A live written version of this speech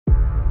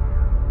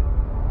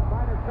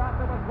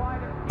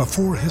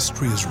Before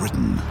history is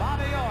written,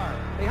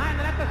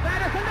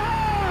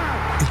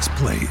 it's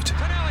played.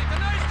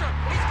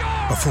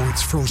 Before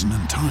it's frozen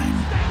in time,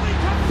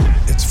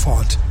 it's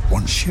fought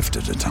one shift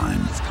at a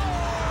time.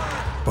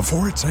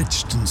 Before it's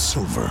etched in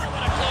silver,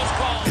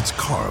 it's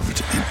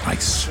carved in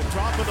ice.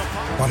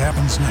 What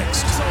happens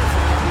next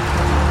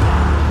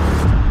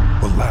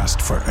will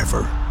last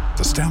forever.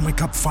 The Stanley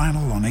Cup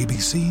Final on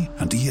ABC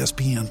and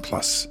ESPN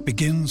Plus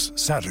begins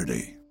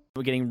Saturday.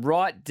 We're getting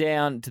right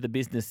down to the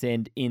business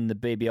end in the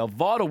BBL.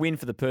 Vital win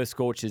for the Perth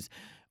Scorchers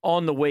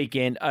on the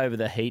weekend over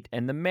the Heat.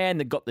 And the man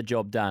that got the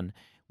job done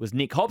was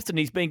Nick Hobson.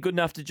 He's been good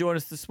enough to join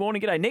us this morning.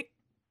 G'day, Nick.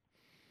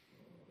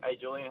 Hey,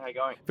 Julian. How you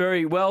going?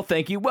 Very well,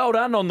 thank you. Well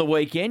done on the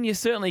weekend. You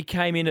certainly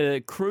came in at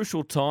a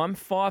crucial time.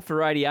 5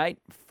 for 88,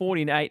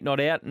 48 not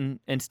out, and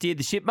steered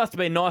the ship. Must have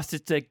been nice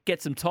just to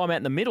get some time out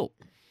in the middle.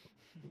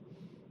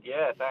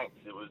 Yeah, thanks.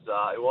 It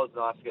was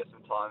nice to get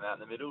some time out in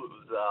the middle. It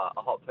was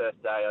a hot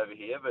Perth day over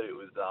here, but it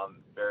was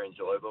very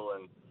enjoyable.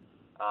 And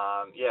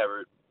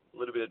we're a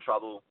little bit of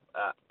trouble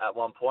at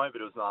one point,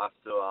 but it was nice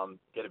to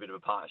get a bit of a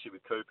partnership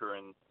with Cooper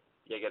and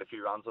get a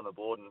few runs on the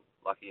board. And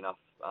lucky enough,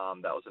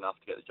 that was enough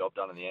to get the job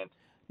done in the end.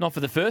 Not for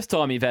the first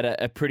time you've had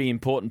a pretty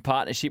important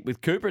partnership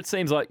with Cooper. It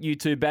seems like you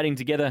two batting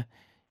together,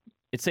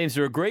 it seems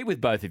to agree with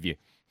both of you.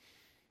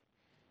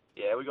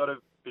 Yeah, we got a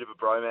bit of a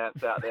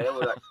bromance out there.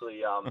 We're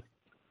actually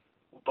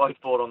both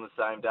bought on the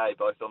same day,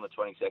 both on the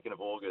 22nd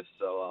of August.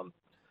 So,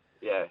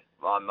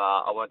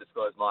 I won't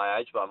disclose my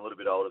age, but I'm a little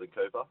bit older than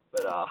Cooper.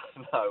 But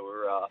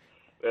no,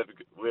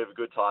 we have a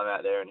good time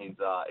out there, and he's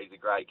a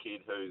great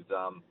kid who's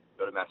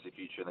got a massive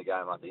future in the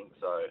game, I think.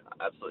 So,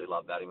 I absolutely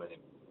love batting with him.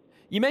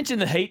 You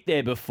mentioned the heat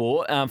there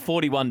before,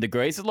 41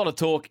 degrees. There's a lot of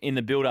talk in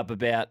the build-up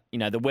about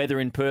the weather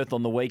in Perth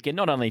on the weekend,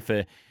 not only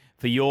for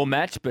your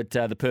match, but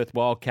the Perth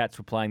Wildcats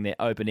were playing their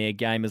open-air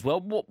game as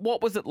well.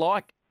 What was it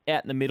like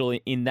out in the middle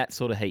in that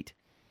sort of heat?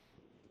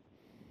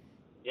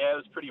 Yeah, it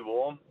was pretty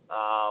warm.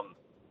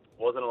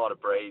 Wasn't a lot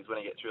of breeze when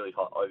it gets really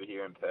hot over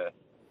here in Perth.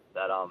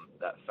 That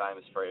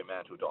famous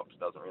Fremantle doctor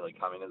doesn't really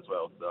come in as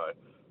well. So,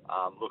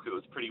 it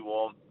was pretty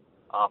warm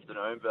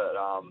afternoon. But,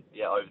 over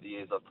the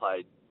years I've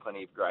played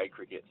plenty of grade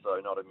cricket,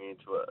 so not immune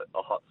to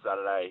a hot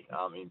Saturday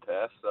in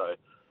Perth. So,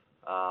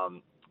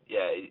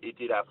 it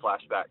did have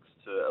flashbacks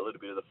to a little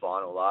bit of the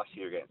final last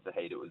year against the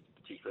Heat. It was a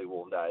particularly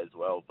warm day as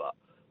well. But,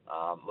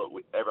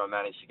 everyone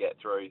managed to get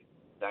through,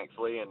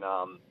 thankfully. And,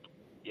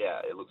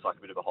 it looks like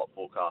a bit of a hot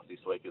forecast this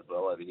week as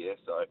well over here,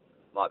 so it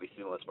might be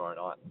similar tomorrow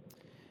night.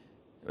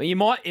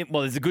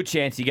 Well, there's a good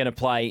chance you're going to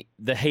play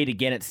the Heat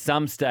again at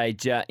some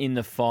stage in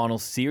the final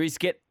series.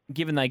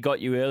 Given they got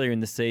you earlier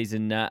in the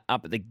season up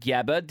at the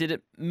Gabba, did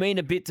it mean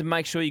a bit to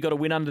make sure you got a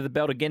win under the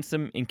belt against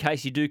them in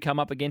case you do come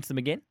up against them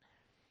again?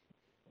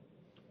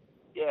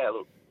 Yeah,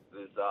 look,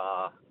 there's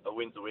a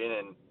win's a win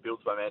and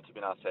builds momentum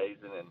in our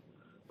season, and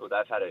look,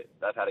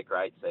 they've had a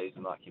great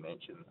season, like you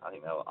mentioned. I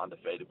think they were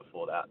undefeated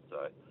before that,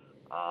 so.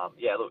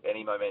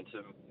 Any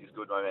momentum is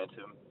good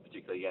momentum,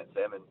 particularly against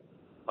them, and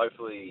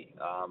hopefully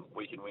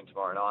we can win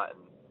tomorrow night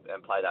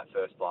and play that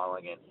first final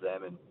against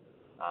them and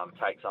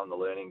take some of the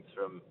learnings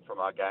from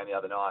our game the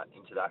other night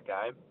into that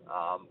game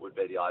would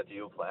be the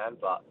ideal plan.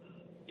 But,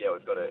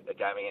 we've got a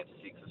game against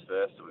the Sixers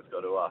first, so we've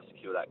got to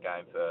secure that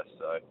game first.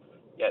 So,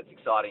 it's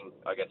exciting,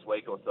 I guess,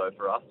 week or so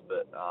for us,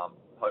 but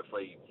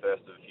hopefully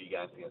first of a few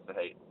games against the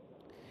Heat.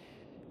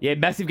 Yeah,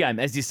 massive game.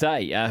 As you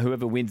say,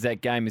 whoever wins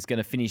that game is going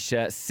to finish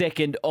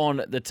second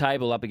on the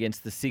table up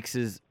against the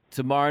Sixers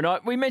tomorrow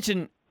night. We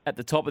mentioned at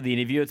the top of the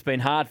interview it's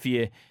been hard for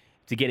you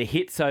to get a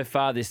hit so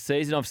far this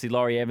season. Obviously,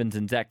 Laurie Evans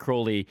and Zach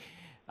Crawley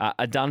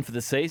are done for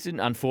the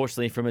season,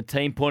 unfortunately, from a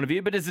team point of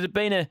view. But has it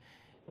been a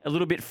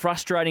little bit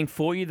frustrating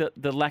for you,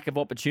 the lack of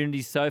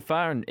opportunities so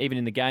far? And even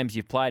in the games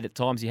you've played, at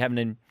times you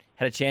haven't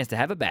had a chance to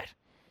have a bat.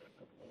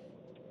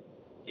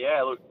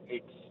 Yeah, look,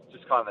 it's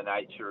just kind of the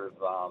nature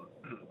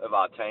of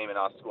our team and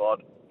our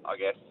squad, I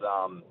guess.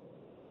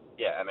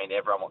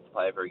 Everyone wants to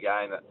play every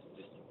game. That's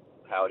just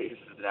how it is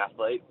as an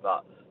athlete.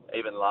 But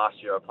even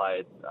last year I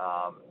played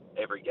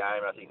every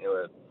game. I think there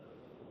were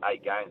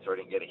 8 games where I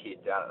didn't get a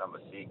hit down at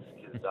number 6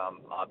 because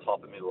our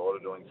top and middle order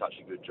are doing such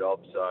a good job.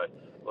 So,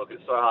 look,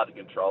 it's so hard to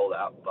control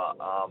that. But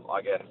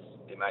I guess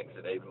it makes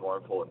it even more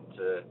important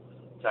to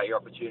take your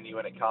opportunity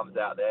when it comes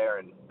out there.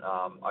 And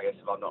I guess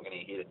if I'm not going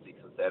to hit at 6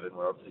 or 7,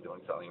 we're obviously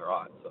doing something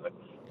right. So,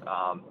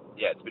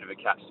 it's a bit of a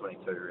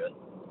catch-22, really.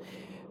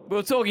 We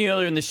were talking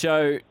earlier in the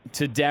show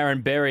to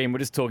Darren Berry, and we're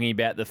just talking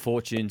about the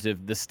fortunes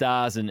of the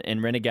Stars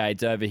and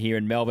Renegades over here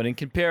in Melbourne and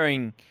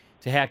comparing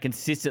to how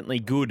consistently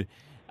good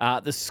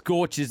the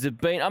Scorchers have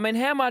been. I mean,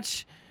 how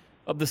much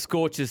of the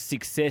Scorchers'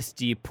 success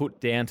do you put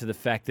down to the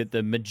fact that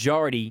the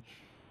majority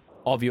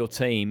of your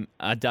team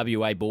are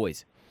WA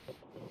boys?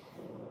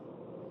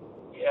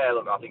 Yeah,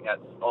 look, I think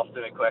that's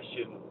often a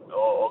question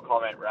or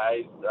comment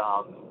raised.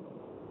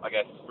 I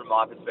guess from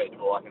my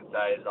perspective, all I can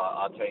say is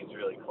our team's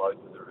really close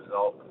as a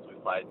result because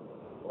we've played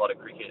a lot of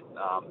cricket,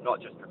 not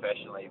just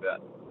professionally,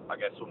 but I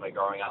guess when we're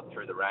growing up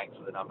through the ranks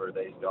with a number of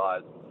these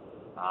guys,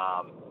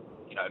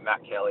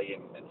 Matt Kelly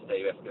and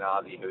Steve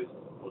Eskenazi,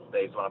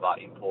 Steve's one of our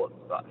imports,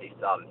 but he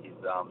started his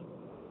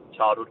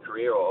childhood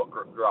career or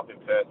grew up in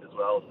Perth as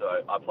well.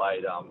 So I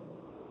played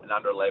an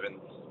under-11s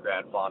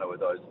grand final with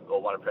those,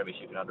 or won a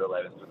premiership in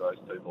under-11s with those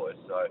two boys.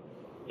 So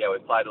yeah,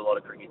 we've played a lot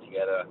of cricket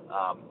together,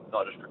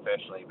 not just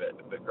professionally,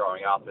 but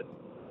growing up, and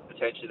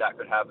potentially that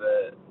could have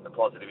a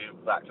positive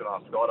impact on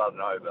our squad. I don't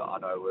know, but I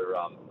know we're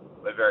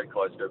a very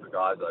close group of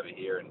guys over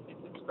here, and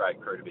it's a great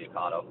crew to be a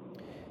part of.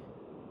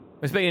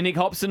 We're speaking to Nick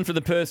Hobson for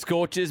the Perth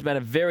Scorchers. Made a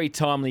very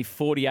timely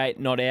 48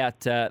 not out,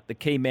 the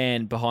key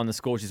man behind the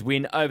Scorchers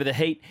win over the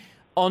Heat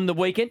on the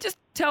weekend. Just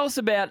tell us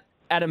about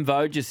Adam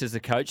Voges as a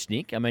coach,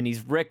 Nick. I mean,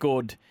 his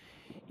record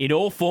in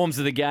all forms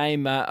of the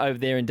game over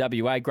there in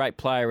WA, great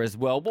player as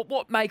well.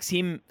 What makes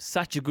him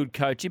such a good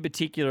coach, in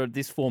particular at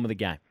this form of the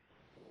game?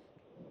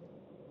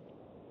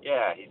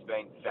 Yeah, he's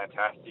been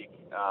fantastic.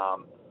 I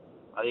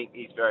think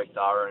he's very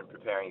thorough in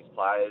preparing his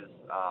players.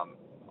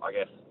 I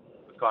guess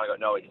we've kind of got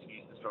no excuses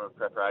from a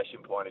preparation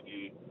point of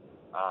view,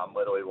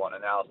 whether we want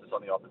analysis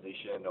on the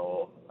opposition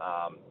or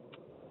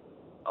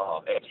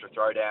extra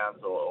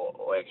throwdowns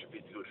or extra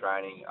physical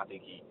training. I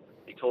think he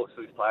talks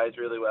to his players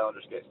really well and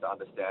just gets to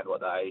understand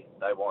what they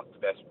want to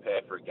best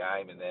prepare for a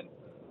game, and then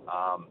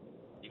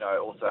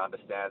also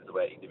understands that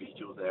we're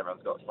individuals and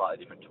everyone's got slightly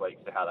different tweaks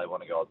to how they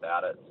want to go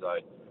about it. So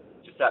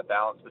just that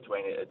balance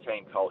between a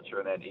team culture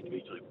and then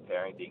individually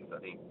preparing things, I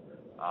think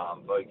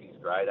Vogue is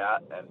great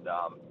at, and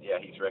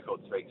his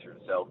record speaks for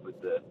himself with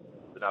the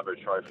number of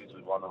trophies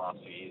we've won the last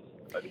few years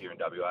over here in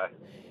WA.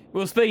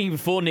 Well, speaking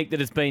before, Nick,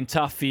 that it's been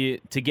tough for you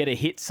to get a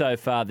hit so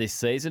far this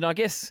season. I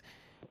guess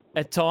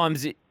at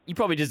times you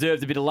probably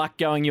deserved a bit of luck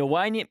going your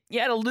way, and you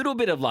had a little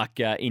bit of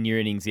luck in your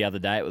innings the other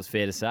day, it was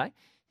fair to say.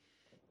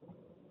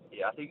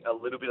 Yeah, I think a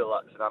little bit of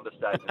luck's an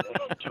understatement there.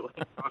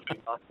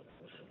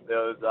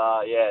 There was,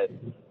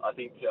 I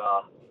think,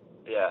 I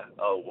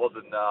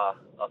wasn't, I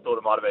thought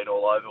it might have been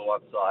all over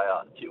once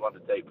I hit one to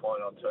deep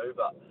point on two,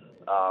 but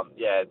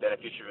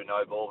beneficiary of a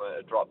no ball and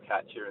a drop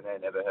catcher, and they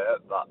never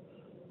hurt. But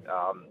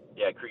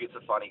cricket's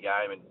a funny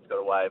game, and it's got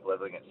a way of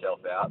leveling itself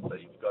out. So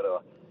you've got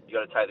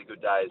to take the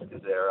good days,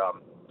 because they're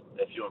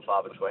few and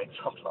far between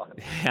sometimes.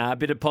 A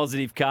bit of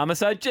positive karma.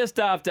 So just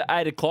after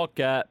 8 o'clock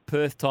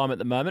Perth time at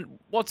the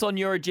moment, what's on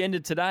your agenda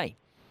today?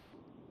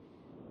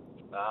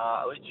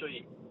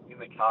 Literally in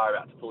the car,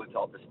 about to pull into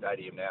Optus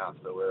Stadium now.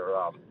 So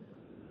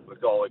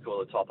we've got what we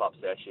call a top-up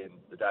session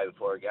the day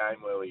before a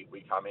game, where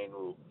we come in,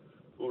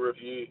 we'll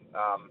review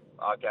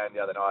our game the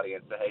other night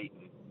against the Heat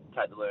and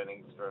take the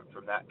learnings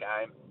from that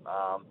game,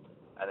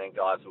 and then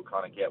guys will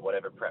kind of get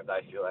whatever prep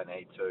they feel they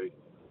need to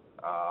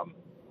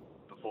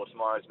before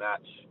tomorrow's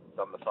match.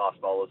 Some of the fast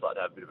bowlers like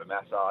to have a bit of a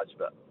massage,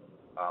 but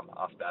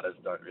us batters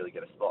don't really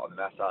get a spot on the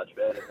massage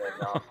bed,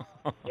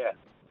 and then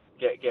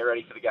get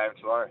ready for the game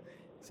tomorrow.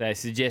 So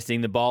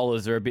suggesting the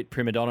bowlers are a bit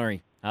prima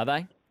donna-y, are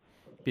they?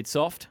 Bit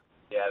soft?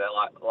 Yeah, they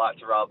like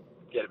to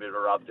get a bit of a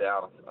rub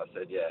down. I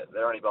said, yeah,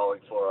 they're only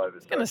bowling 4 overs. I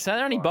was going to say,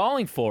 they're only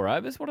bowling 4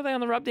 overs. What are they on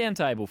the rub down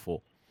table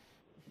for?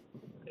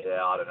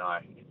 Yeah, I don't know.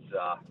 It's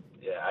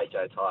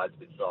AJ Tide's a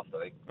bit soft,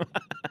 I think.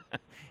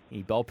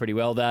 He bowled pretty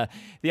well the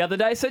other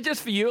day. So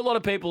just for you, a lot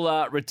of people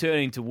are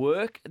returning to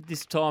work at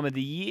this time of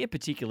the year,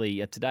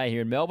 particularly today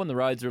here in Melbourne. The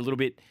roads are a little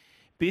bit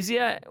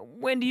busier.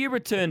 When do you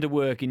return to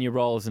work in your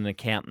role as an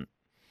accountant?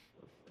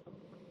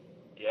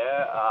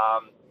 Yeah,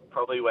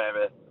 probably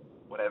whenever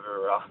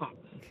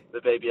the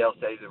BBL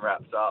season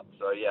wraps up.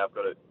 So yeah, I've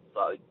got a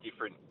slightly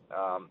different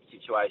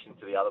situation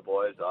to the other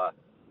boys. I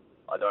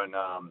didn't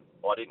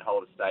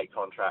hold a state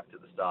contract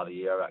at the start of the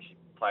year. I've actually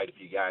played a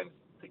few games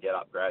to get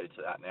upgraded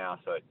to that now.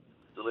 So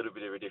it's a little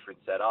bit of a different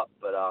setup.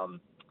 But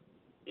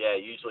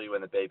usually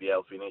when the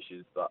BBL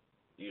finishes, but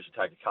usually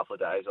take a couple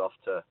of days off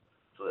to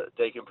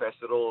decompress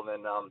it all,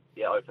 and then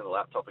open the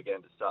laptop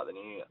again to start the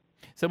new year.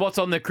 So what's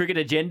on the cricket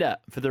agenda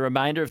for the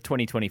remainder of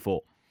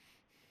 2024?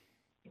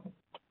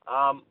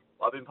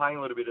 I've been playing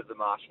a little bit of the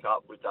Marsh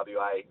Cup with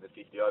WA, the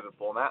 50-over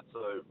format,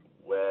 so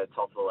we're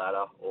top of the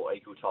ladder, or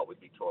equal top with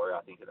Victoria,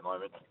 I think, at the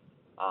moment.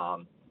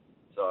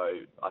 So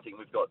I think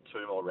we've got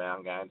 2 more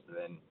round games, and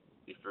then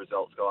if the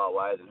results go our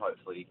way, then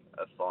hopefully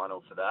a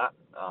final for that.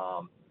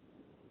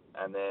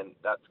 And then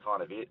that's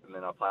kind of it. And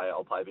then I'll play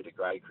a bit of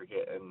grade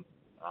cricket and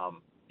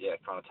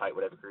kind of take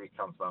whatever cricket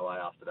comes my way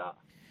after that.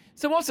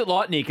 So what's it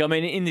like, Nick? I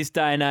mean, in this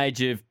day and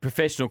age of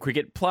professional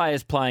cricket,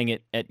 players playing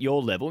it at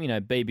your level,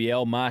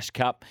 BBL, Marsh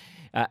Cup,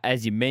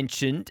 as you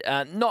mentioned,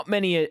 not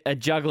many are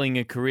juggling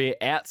a career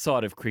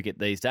outside of cricket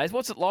these days.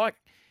 What's it like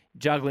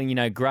juggling,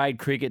 grade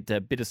cricket, a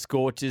bit of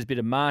Scorchers, a bit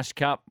of Marsh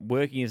Cup,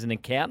 working as an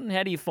accountant?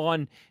 How do you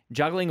find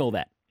juggling all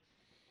that?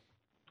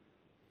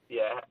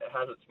 Yeah, it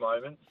has its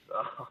moments.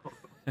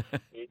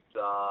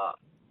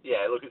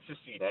 It's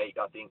just unique.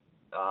 I think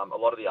a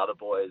lot of the other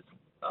boys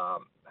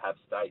have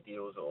state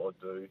deals or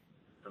do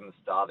from the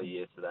start of the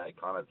year, so they're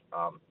kind of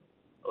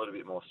a little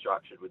bit more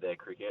structured with their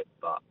cricket.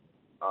 But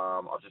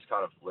I've just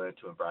kind of learned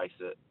to embrace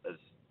it as,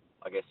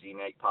 I guess, a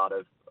unique part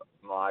of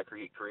my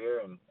cricket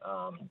career. And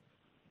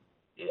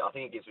I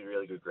think it gives me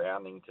really good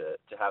grounding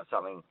to have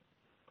something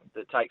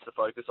that takes the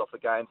focus off the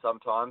game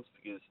sometimes,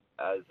 because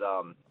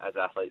as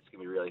athletes, it can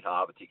be really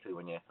hard,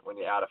 particularly when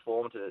you're out of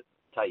form, to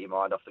take your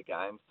mind off the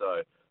game.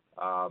 So,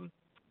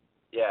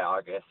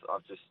 I guess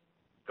I've just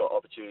got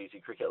opportunities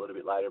in cricket a little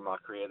bit later in my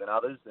career than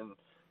others, and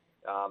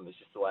it's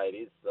just the way it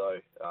is. So,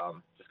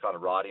 just kind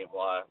of riding it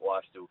while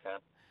I still can.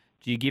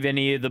 Do you give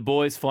any of the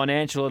boys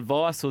financial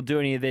advice or do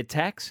any of their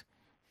tax?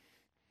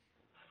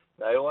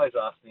 They always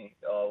ask me,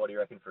 what do you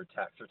reckon for a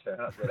tax return?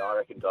 I said, I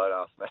reckon don't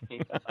ask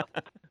me.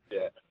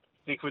 Yeah,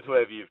 stick with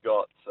whoever you've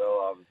got.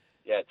 So,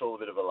 it's all a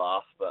bit of a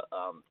laugh, but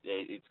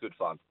it's good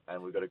fun,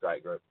 and we've got a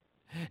great group.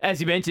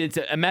 As you mentioned, it's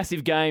a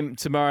massive game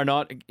tomorrow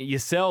night.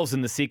 Yourselves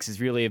and the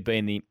Sixers really have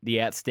been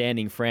the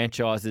outstanding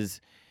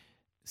franchises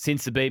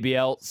since the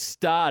BBL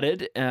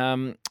started.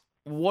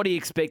 What are you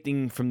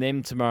expecting from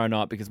them tomorrow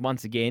night? Because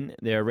once again,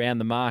 they're around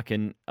the mark,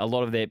 and a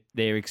lot of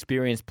their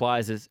experienced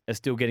players are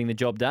still getting the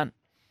job done.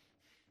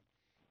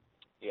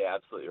 Yeah,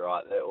 absolutely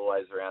right. They're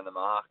always around the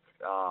mark.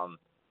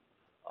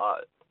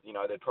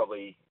 They're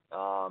probably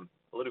a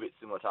little bit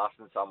similar to us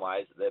in some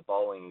ways. Their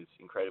bowling is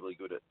incredibly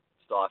good at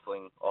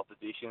stifling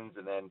oppositions,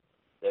 and then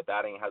their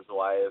batting has a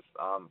way of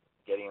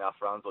getting enough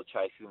runs or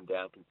chasing them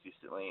down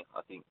consistently.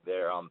 I think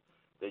they're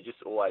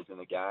just always in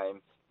the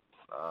game.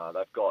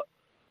 They've got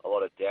a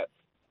lot of depth,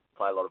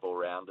 play a lot of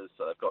all-rounders,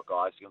 so they've got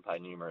guys who can play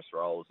numerous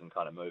roles and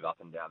kind of move up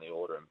and down the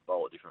order and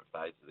bowl at different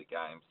phases of the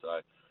game. So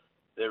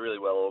they're really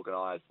well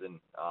organised and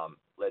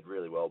led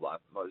really well by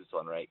Moses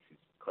Enriques, who's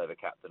a clever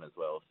captain as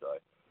well. So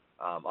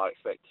I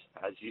expect,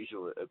 as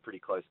usual, a pretty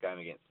close game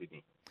against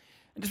Sydney.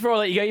 And just before I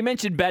let you go, you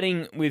mentioned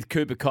batting with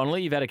Cooper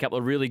Connolly. You've had a couple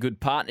of really good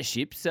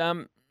partnerships.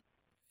 How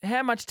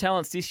much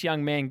talent's this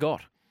young man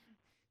got?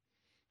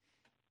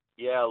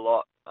 Yeah, a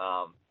lot.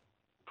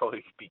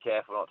 Probably be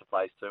careful not to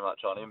place too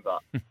much on him,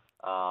 but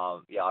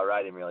I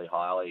rate him really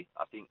highly.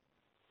 I think,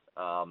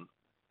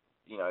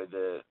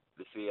 the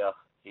fear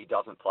he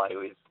doesn't play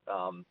with,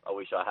 I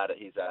wish I had at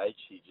his age.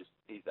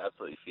 He's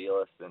absolutely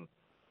fearless and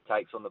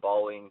takes on the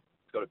bowling.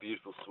 He's got a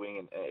beautiful swing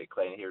and a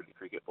clean here at the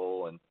cricket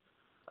ball. And,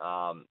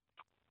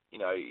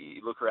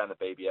 you look around the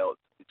BBL,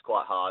 it's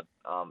quite hard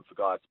for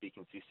guys to be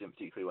consistent,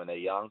 particularly when they're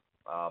young.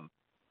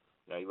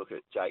 You look at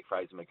Jake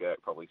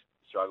Fraser-McGurk, probably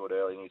struggled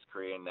early in his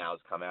career and now has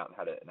come out and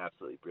had an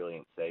absolutely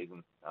brilliant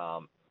season.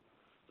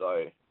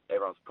 So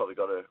everyone's probably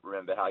got to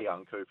remember how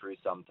young Cooper is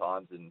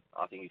sometimes, and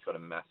I think he's got a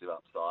massive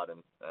upside,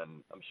 and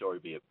I'm sure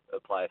he'll be a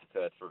player for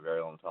Perth for a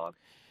very long time.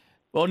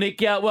 Well,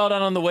 Nick, well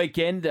done on the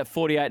weekend.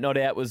 48 not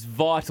out was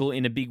vital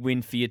in a big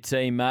win for your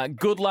team.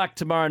 Good luck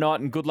tomorrow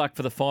night and good luck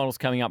for the finals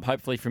coming up,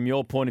 hopefully from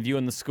your point of view,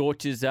 and the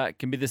Scorchers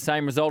can be the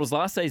same result as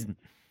last season.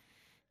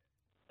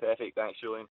 Perfect. Thanks, Julian.